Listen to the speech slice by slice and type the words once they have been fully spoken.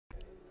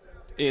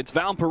It's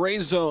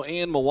Valparaiso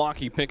and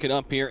Milwaukee picking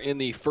up here in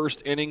the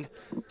first inning.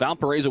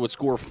 Valparaiso would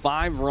score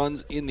 5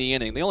 runs in the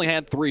inning. They only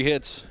had 3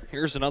 hits.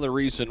 Here's another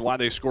reason why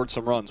they scored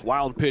some runs.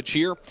 Wild pitch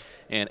here,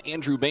 and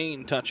Andrew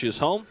Bain touches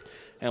home.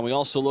 And we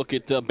also look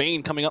at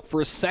Bain coming up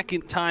for a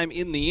second time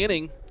in the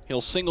inning.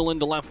 He'll single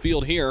into left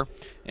field here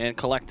and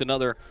collect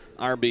another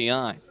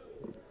RBI.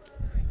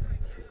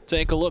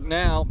 Take a look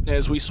now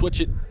as we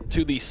switch it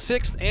to the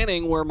 6th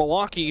inning, where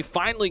Milwaukee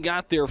finally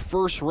got their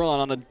first run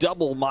on a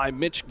double by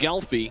Mitch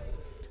Gelfie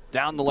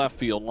down the left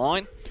field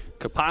line.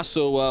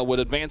 Capasso would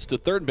advance to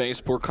third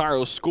base.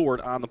 Porcaro scored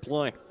on the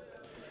play.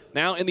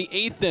 Now in the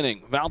 8th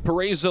inning,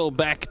 Valparaiso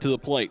back to the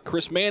plate.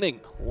 Chris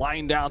Manning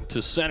lined out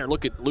to center.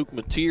 Look at Luke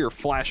Mateer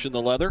flashing the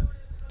leather.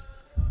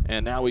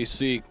 And now we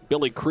see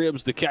Billy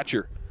Cribbs, the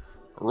catcher,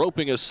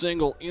 roping a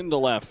single into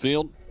left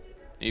field.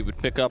 He would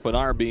pick up an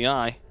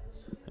RBI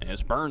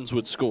as Burns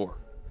would score.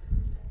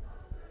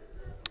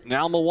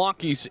 Now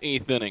Milwaukee's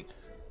 8th inning.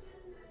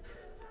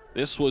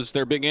 This was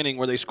their big inning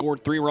where they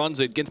scored 3 runs.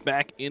 They'd get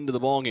back into the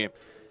ballgame.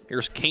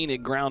 Here's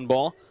Koenig, ground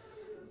ball.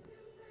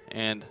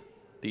 And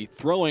the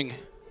throwing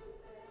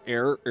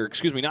error, or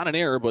excuse me, not an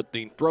error, but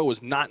the throw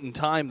was not in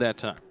time that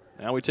time.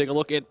 Now we take a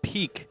look at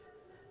Peak.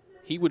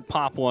 He would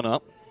pop one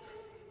up.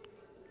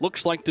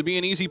 Looks like to be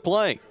an easy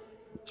play.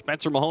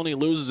 Spencer Mahoney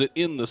loses it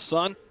in the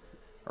sun.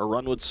 A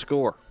run would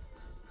score.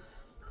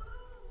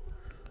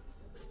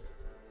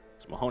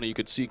 Mahoney, you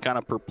could see, kind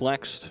of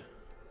perplexed.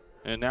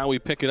 And now we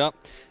pick it up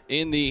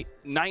in the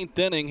 9th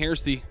inning.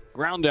 Here's the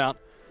ground out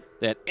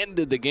that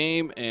ended the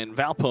game, and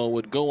Valpo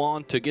would go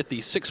on to get the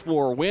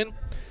 6-4 win.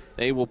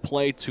 They will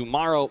play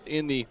tomorrow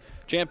in the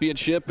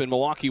championship, and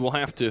Milwaukee will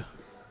have to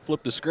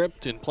flip the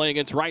script and play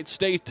against Wright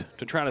State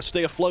to try to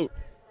stay afloat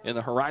in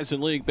the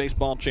Horizon League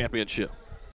Baseball Championship.